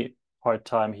me,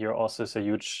 part-time here also is a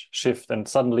huge shift. And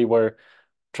suddenly we're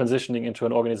transitioning into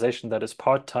an organization that is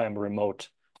part-time remote,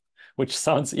 which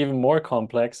sounds even more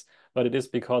complex, but it is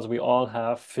because we all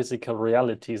have physical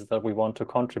realities that we want to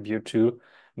contribute to.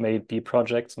 May it be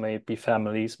projects, may it be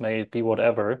families, may it be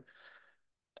whatever.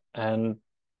 And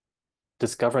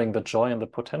discovering the joy and the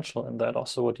potential in that,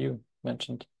 also what you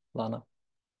mentioned, Lana.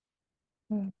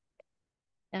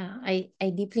 Yeah, I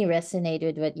deeply resonate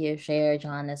with what you shared,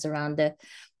 John, as around the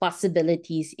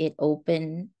possibilities it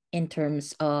opened in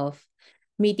terms of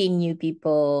meeting new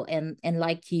people. And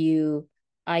like you,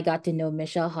 I got to know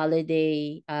Michelle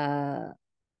Holiday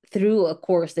through a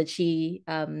course that she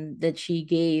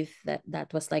gave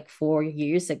that was like 4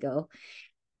 years ago.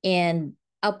 And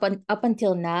up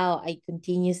until now, I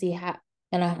continuously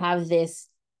have this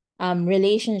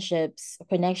relationships,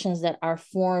 connections that are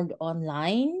formed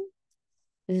online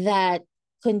that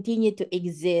continue to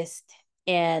exist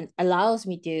and allows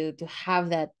me to have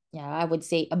that, I would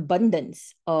say,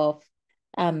 abundance of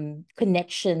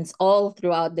connections all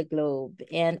throughout the globe.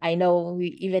 And I know we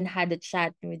even had a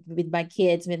chat with my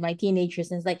kids, with my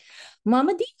teenagers, and it's like,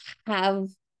 Mama, do you have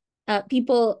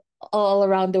people all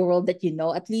around the world that you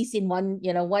know, at least in one,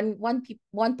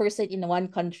 one person in one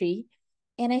country?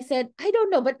 And I said, I don't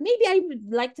know, but maybe I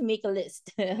would like to make a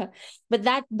list. But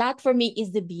that for me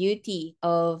is the beauty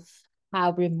of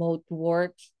how remote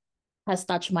work has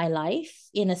touched my life,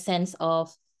 in a sense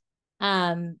of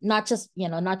not just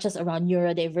around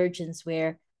neurodivergence,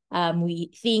 where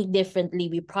we think differently,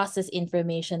 we process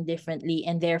information differently,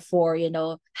 and therefore,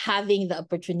 having the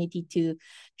opportunity to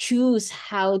choose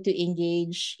how to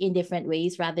engage in different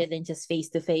ways rather than just face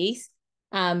to face.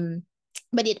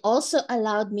 But it also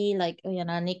allowed me, like,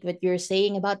 Nick, what you're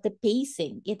saying about the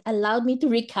pacing, it allowed me to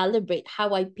recalibrate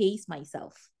how I pace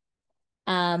myself.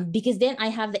 Because then I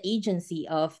have the agency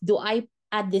of, do I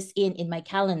add this in my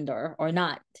calendar or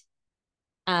not?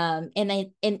 And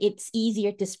it's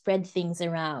easier to spread things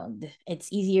around.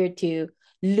 It's easier to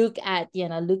look at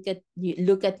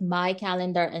my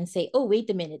calendar and say, oh, wait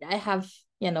a minute, I have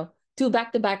 2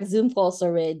 back-to-back Zoom calls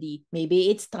already. Maybe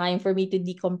it's time for me to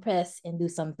decompress and do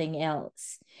something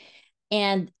else.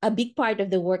 And a big part of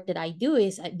the work that I do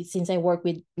is, since I work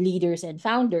with leaders and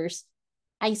founders,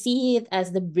 I see it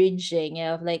as the bridging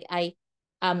of, like, how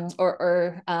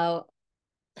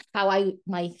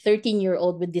my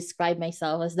 13-year-old would describe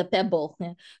myself as the pebble.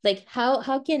 Like,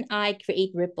 how can I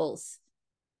create ripples?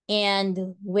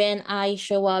 And when I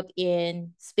show up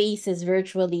in spaces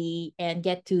virtually and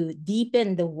get to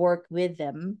deepen the work with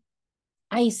them,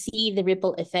 I see the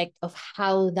ripple effect of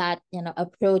how that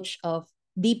approach of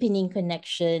deepening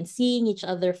connection, seeing each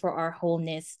other for our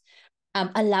wholeness,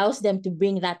 allows them to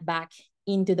bring that back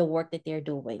into the work that they're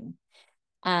doing.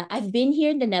 I've been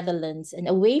here in the Netherlands and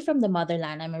away from the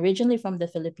motherland. I'm originally from the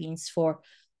Philippines for,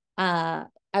 I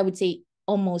would say,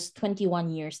 almost 21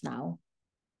 years now.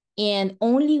 And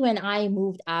only when I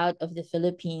moved out of the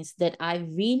Philippines that I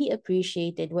really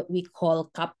appreciated what we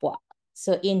call kapwa.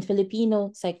 So in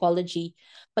Filipino psychology,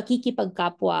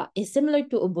 pakikipagkapwa is similar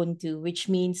to Ubuntu, which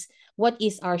means what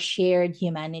is our shared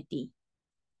humanity.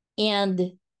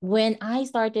 And when I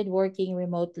started working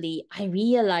remotely, I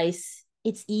realized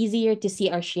it's easier to see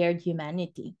our shared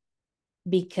humanity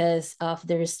because of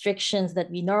the restrictions that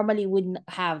we normally wouldn't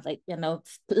have, like,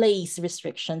 place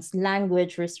restrictions,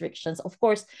 language restrictions. Of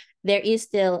course, there is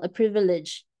still a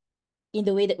privilege in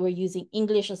the way that we're using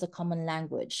English as a common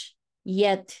language.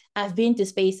 Yet I've been to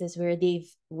spaces where they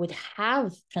would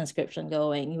have transcription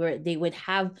going, where they would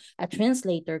have a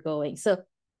translator going. So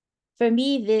for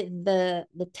me, the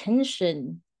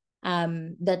tension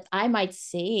that I might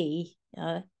say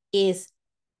is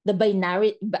the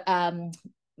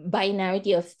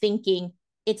binarity of thinking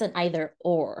it's an either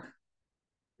or,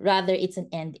 rather it's an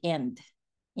and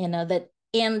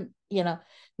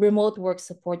remote work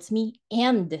supports me,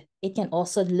 and it can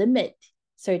also limit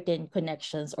certain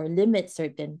connections or limit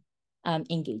certain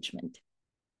engagement.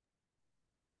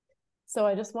 So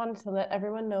I just wanted to let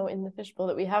everyone know in the fishbowl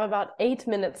that we have about 8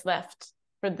 minutes left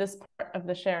for this part of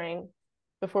the sharing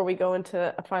before we go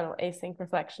into a final async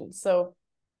reflection. So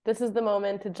this is the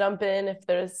moment to jump in if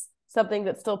there's something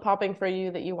that's still popping for you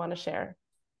that you want to share.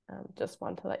 Just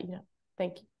want to let you know.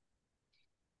 Thank you.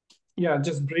 Yeah,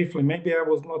 just briefly, maybe I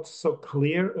was not so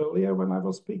clear earlier when I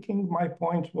was speaking. My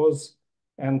point was,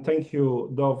 and thank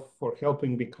you, Dov, for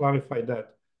helping me clarify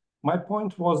that. My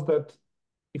point was that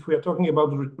if we are talking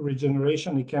about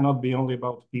regeneration, it cannot be only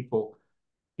about people.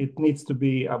 It needs to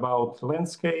be about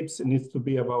landscapes, it needs to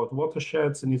be about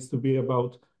watersheds, it needs to be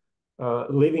about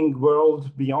living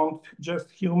world beyond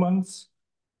just humans.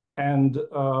 And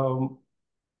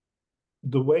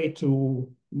the way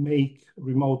to make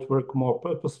remote work more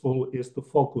purposeful is to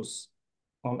focus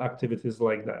on activities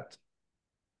like that.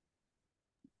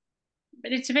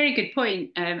 But it's a very good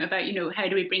point about, how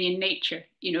do we bring in nature?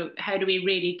 How do we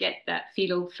really get that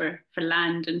feel for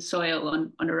land and soil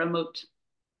on a remote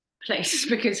place?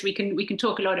 Because we can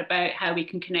talk a lot about how we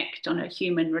can connect on a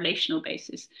human relational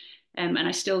basis. And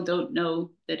I still don't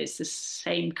know that it's the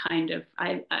same kind of,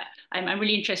 I'm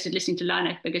really interested listening to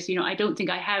Lana, because, I don't think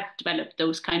I have developed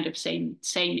those kind of same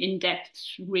in-depth,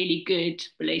 really good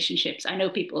relationships. I know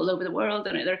people all over the world,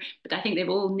 but I think they've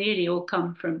nearly all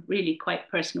come from really quite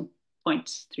personal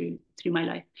points through my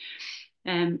life.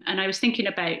 And I was thinking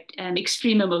about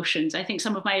extreme emotions. I think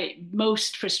some of my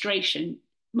most frustration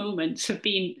moments have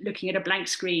been looking at a blank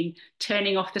screen,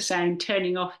 turning off the sound,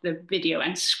 turning off the video,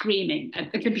 and screaming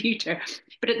at the computer.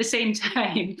 But at the same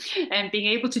time, being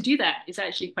able to do that is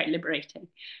actually quite liberating.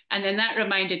 And then that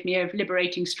reminded me of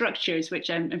Liberating Structures, which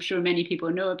I'm sure many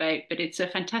people know about, but it's a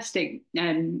fantastic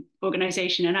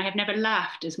organization. And I have never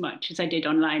laughed as much as I did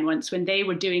online once when they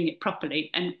were doing it properly,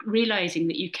 and realizing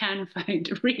that you can find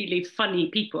really funny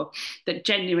people that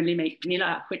genuinely make me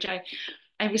laugh, which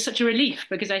it was such a relief,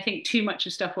 because I think too much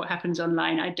of stuff what happens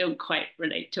online I don't quite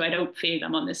relate to. I don't feel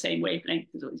I'm on the same wavelength.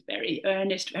 There's always very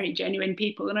earnest, very genuine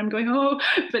people, and I'm going, oh,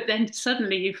 but then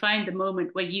suddenly you find the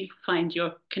moment where you find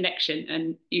your connection,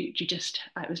 and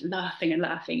I was laughing and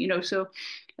laughing, you know. So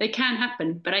it can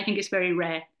happen, but I think it's very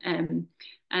rare. And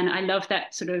I love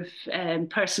that sort of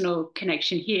personal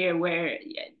connection here, where,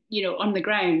 you know, on the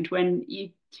ground, when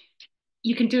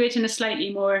you can do it in a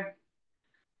slightly more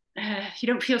you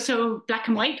don't feel so black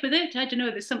and white with it. I don't know.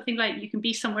 There's something like you can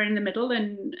be somewhere in the middle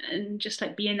and just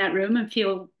like be in that room and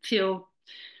feel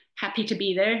happy to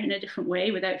be there in a different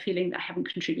way without feeling that I haven't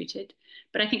contributed.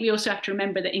 But I think we also have to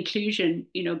remember that inclusion,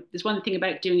 you know, there's one thing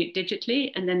about doing it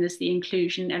digitally, and then there's the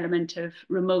inclusion element of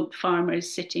remote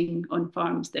farmers sitting on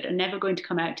farms that are never going to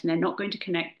come out, and they're not going to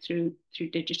connect through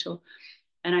digital.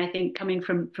 And I think coming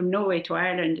from Norway to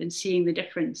Ireland and seeing the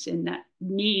difference in that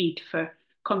need for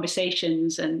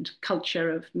conversations and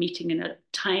culture of meeting in a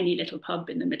tiny little pub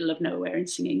in the middle of nowhere and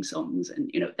singing songs,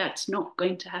 and you know, that's not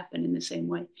going to happen in the same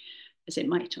way as it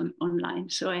might online.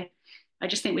 So I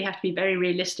just think we have to be very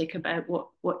realistic about what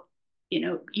you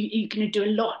know, you can do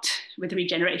a lot with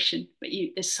regeneration, but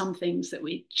there's some things that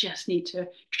we just need to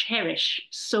cherish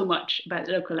so much about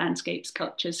local landscapes,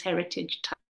 cultures, heritage,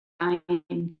 time,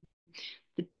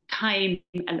 the time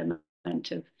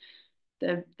element of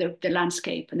the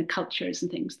landscape and the cultures and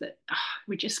things that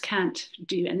we just can't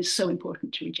do, and is so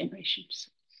important to regeneration. So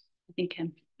I think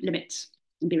limits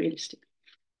and be realistic.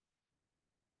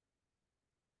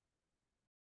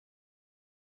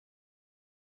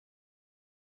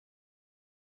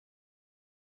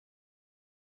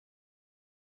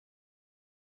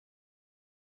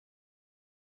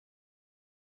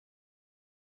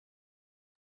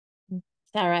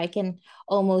 Sarah, I can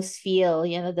almost feel,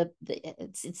 you know,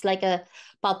 it's like a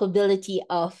palpability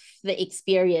of the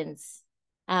experience.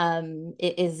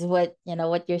 It is what, you know,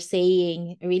 what you're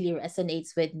saying really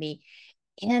resonates with me.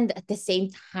 And at the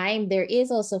same time, there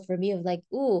is also for me of like,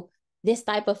 ooh, this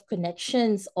type of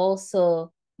connections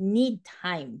also need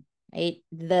time, right?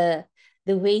 The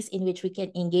ways in which we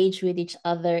can engage with each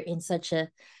other in such a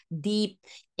deep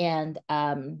and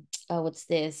what's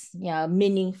this, yeah,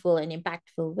 meaningful and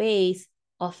impactful ways.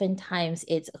 Oftentimes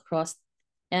it's across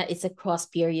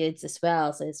periods as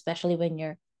well. So especially when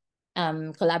you're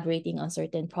collaborating on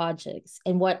certain projects.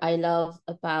 And what I love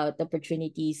about the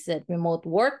opportunities that remote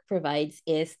work provides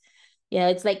is, yeah,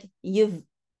 it's like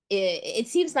it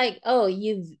seems like, oh,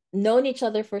 you've known each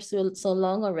other for so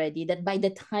long already that by the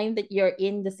time that you're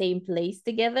in the same place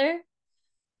together,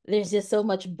 there's just so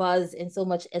much buzz and so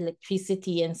much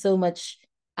electricity and so much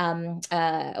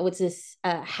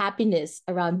happiness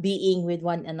around being with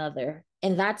one another.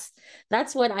 And that's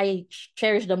what I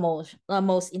cherish the most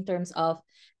in terms of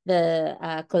the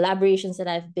collaborations that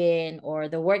I've been, or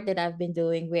the work that I've been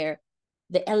doing, where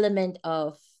the element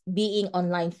of being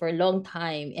online for a long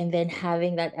time and then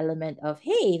having that element of,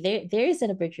 hey, there is an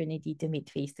opportunity to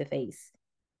meet face to face,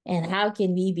 and how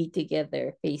can we be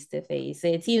together face to face? So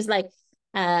it seems like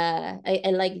I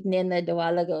like Nina a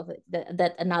while ago,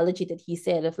 that analogy that he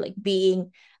said of like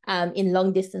being in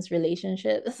long distance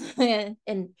relationships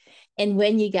and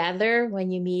when you gather,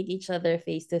 when you meet each other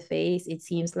face to face, it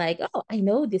seems like, oh, I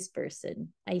know this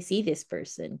person, I see this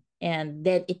person, and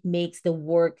that it makes the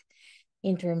work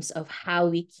in terms of how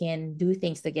we can do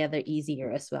things together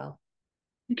easier as well.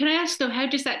 Can I ask though, how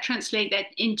does that translate that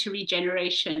into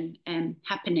regeneration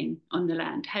happening on the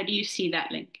land? How do you see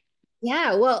that link?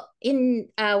 Yeah, well, in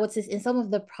in some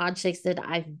of the projects that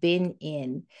I've been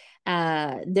in,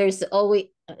 there's always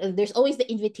the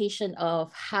invitation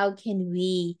of how can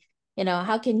we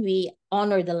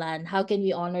honor the land, how can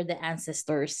we honor the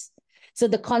ancestors. So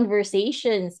the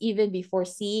conversations even before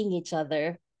seeing each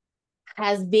other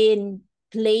has been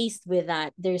placed with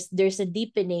that. There's a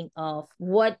deepening of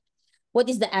what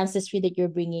is the ancestry that you're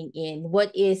bringing in,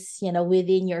 what is,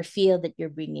 within your field that you're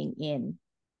bringing in.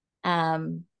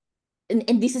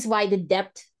 And this is why the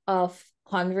depth of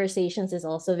conversations is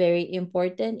also very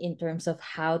important in terms of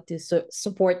how to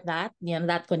support that,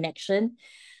 that connection.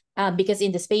 Because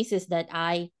in the spaces that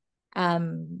I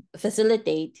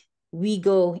facilitate, we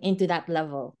go into that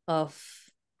level of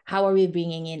how are we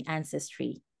bringing in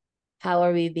ancestry? How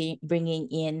are we bringing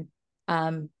in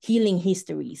healing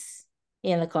histories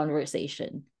in a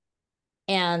conversation.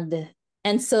 And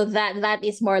so that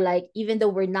is more like, even though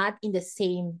we're not in the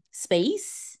same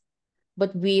space,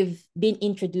 but we've been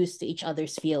introduced to each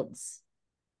other's fields.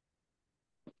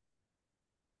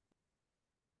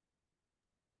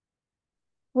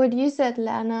 What you said,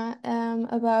 Lana,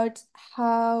 about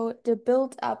how the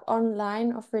build up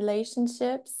online of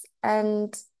relationships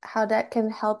and how that can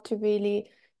help to really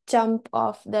jump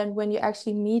off then when you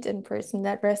actually meet in person,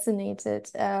 that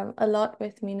resonated a lot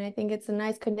with me. And I think it's a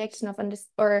nice connection of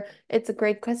or it's a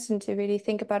great question to really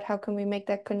think about how can we make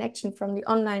that connection from the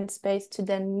online space to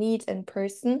then meet in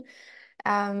person.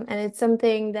 And it's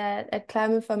something that at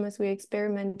Climate Farmers we're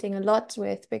experimenting a lot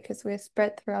with, because we're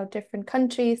spread throughout different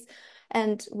countries.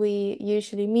 And we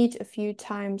usually meet a few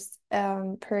times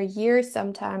per year,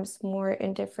 sometimes more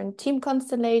in different team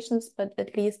constellations, but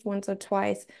at least once or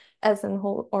twice as a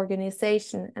whole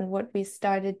organization. And what we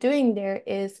started doing there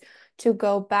is to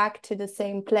go back to the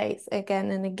same place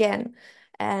again and again.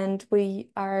 And we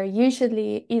are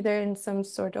usually either in some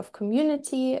sort of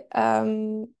community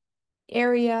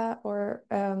area or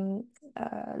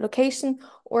location,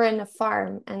 or in a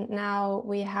farm. And now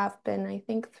we have been, I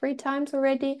think, 3 times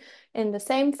already in the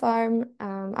same farm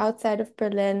outside of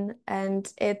Berlin.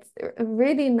 And it's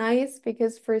really nice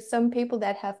because for some people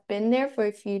that have been there for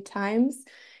a few times,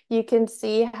 you can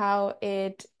see how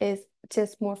it is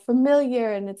just more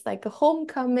familiar and it's like a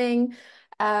homecoming.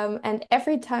 And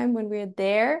every time when we're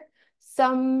there,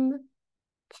 some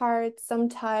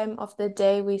time of the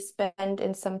day we spend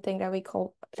in something that we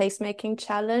call placemaking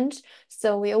challenge.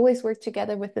 So we always work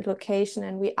together with the location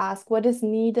and we ask what is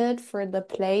needed for the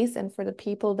place and for the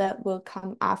people that will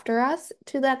come after us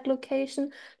to that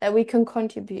location, that we can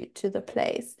contribute to the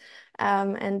place.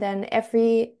 And then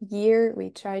every year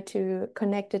we try to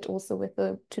connect it also with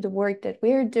to the work that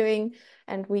we're doing.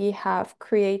 And we have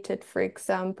created, for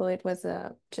example, it was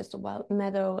just a wild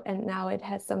meadow, and now it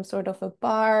has some sort of a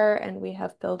bar, and we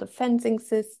have built a fencing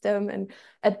system and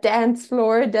a dance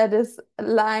floor that is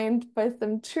lined by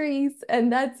some trees,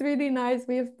 and that's really nice.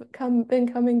 We have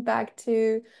been coming back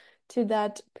to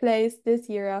that place this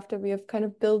year after we have kind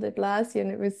of built it last year,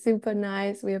 and it was super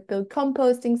nice. We have built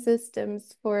composting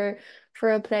systems for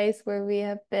a place where we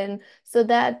have been. So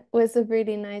that was a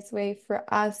really nice way for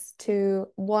us to,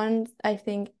 I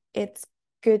think it's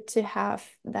good to have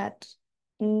that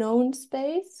known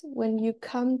space when you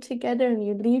come together and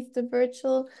you leave the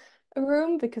virtual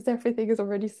room, because everything is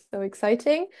already so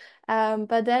exciting.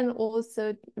 But then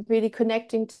also really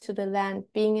connecting to the land,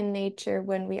 being in nature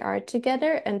when we are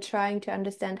together, and trying to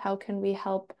understand how can we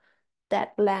help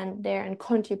that land there and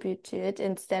contribute to it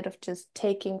instead of just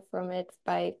taking from it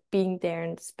by being there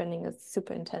and spending a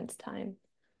super intense time.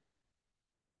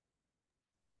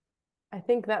 I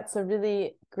think that's a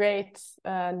really great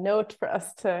note for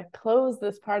us to close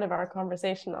this part of our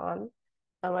conversation on.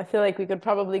 I feel like we could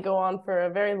probably go on for a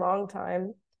very long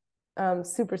time.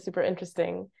 Super, super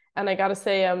interesting. And I gotta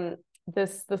say,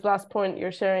 this last point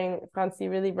you're sharing, Francie,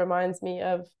 really reminds me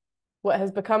of what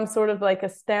has become sort of like a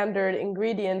standard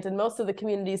ingredient in most of the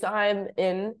communities I'm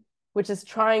in, which is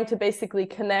trying to basically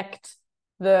connect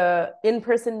the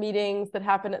in-person meetings that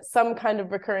happen at some kind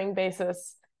of recurring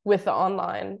basis with the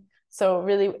online. So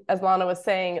really, as Lana was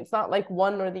saying, it's not like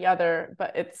one or the other,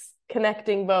 but it's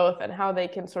connecting both and how they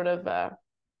can sort of,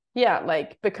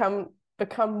 like become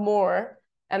more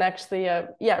and actually,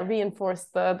 reinforce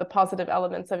the positive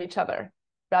elements of each other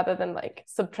rather than like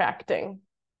subtracting.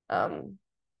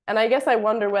 And I guess I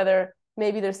wonder whether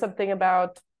maybe there's something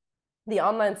about the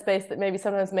online space that maybe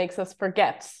sometimes makes us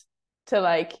forget to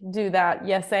like do that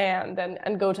yes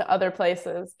and go to other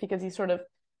places, because you sort of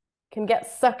can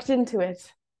get sucked into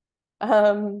it.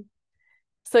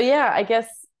 So yeah, I guess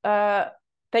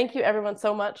thank you everyone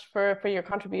so much for your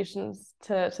contributions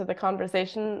to the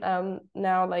conversation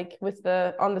now, like with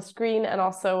on the screen and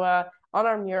also on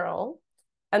our mural.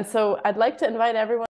 And so I'd like to invite everyone